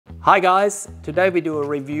Hi guys, today we do a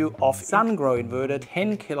review of Sungrow inverter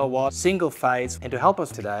 10 kilowatt single phase, and to help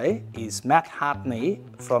us today is Matt Harney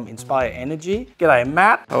from Inspire Energy. G'day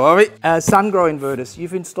Matt. How are we? Sungrow inverters,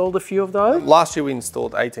 you've installed a few of those? Last year we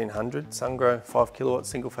installed 1800 Sungrow 5 kilowatt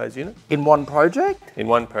single phase unit. In one project? In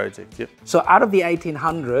one project, yep. So out of the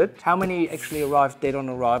 1800, how many actually arrived dead on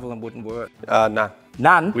arrival and wouldn't work? None.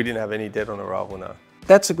 None? We didn't have any dead on arrival, no.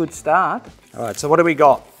 That's a good start. All right, so what do we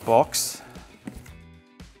got? Box.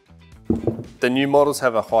 The new models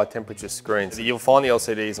have a high temperature screen. So you'll find the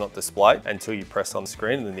LCD is not displayed until you press on the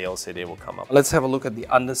screen, and then the LCD will come up. Let's have a look at the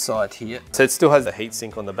underside here. So it still has a heat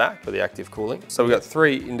sink on the back for the active cooling. So we've got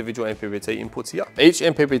 3 individual MPPT inputs here. Each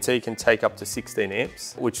MPPT can take up to 16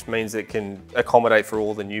 amps, which means it can accommodate for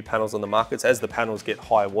all the new panels on the markets. As the panels get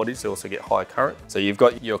higher wattage, they also get higher current. So you've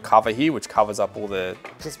got your cover here, which covers up all the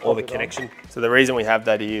connection. So the reason we have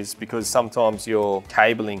that is because sometimes your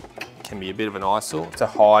cabling can be a bit of an eyesore to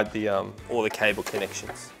hide the all the cable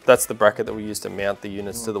connections. That's the bracket that we use to mount the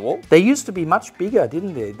units to the wall. They used to be much bigger,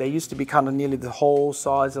 didn't they? They used to be kind of nearly the whole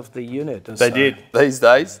size of the unit. They did. These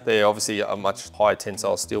days, they're obviously a much higher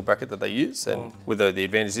tensile steel bracket that they use, and with the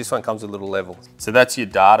advantage, this one comes with a little level. So that's your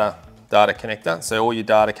data connector. So all your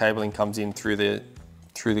data cabling comes in through the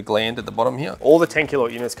gland at the bottom here. All the 10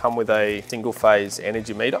 kilowatt units come with a single phase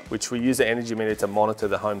energy meter, which we use the energy meter to monitor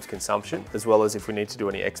the home's consumption, as well as if we need to do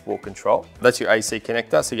any export control. That's your AC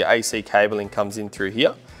connector. So your AC cabling comes in through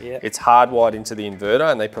here. Yeah. It's hardwired into the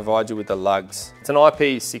inverter, and they provide you with the lugs. It's an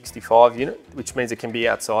IP65 unit, which means it can be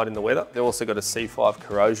outside in the weather. They've also got a C5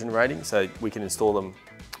 corrosion rating, so we can install them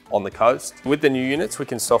on the coast. With the new units, we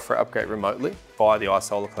can software upgrade remotely via the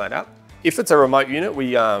iSolar Cloud app. If it's a remote unit,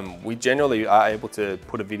 we generally are able to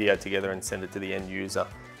put a video together and send it to the end user.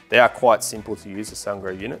 They are quite simple to use, the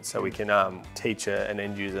Sungrow unit, so we can teach an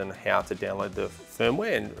end user on how to download the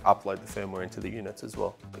firmware and upload the firmware into the units as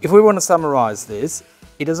well. If we want to summarize this,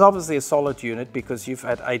 it is obviously a solid unit because you've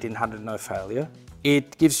had 1800 no failure.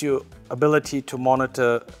 It gives you ability to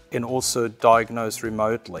monitor and also diagnose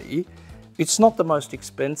remotely. It's not the most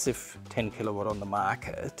expensive 10 kilowatt on the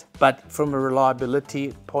market, but from a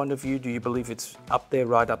reliability point of view, do you believe it's up there,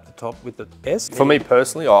 right up the top with the best? For me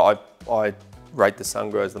personally, I rate the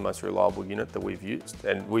Sungrow as the most reliable unit that we've used,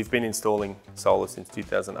 and we've been installing solar since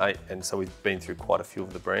 2008, and so we've been through quite a few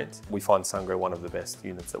of the brands. We find Sungrow one of the best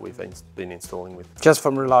units that we've been installing with. Just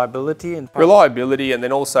from reliability and reliability, and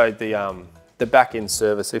then also the back-end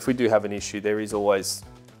service. If we do have an issue, there is always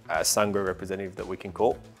a Sungrow representative that we can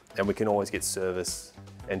call, and we can always get service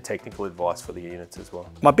and technical advice for the units as well.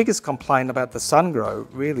 My biggest complaint about the Sungrow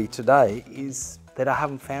really today is that I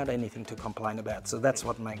haven't found anything to complain about, so that's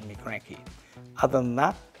what makes me cranky. Other than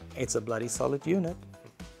that, it's a bloody solid unit.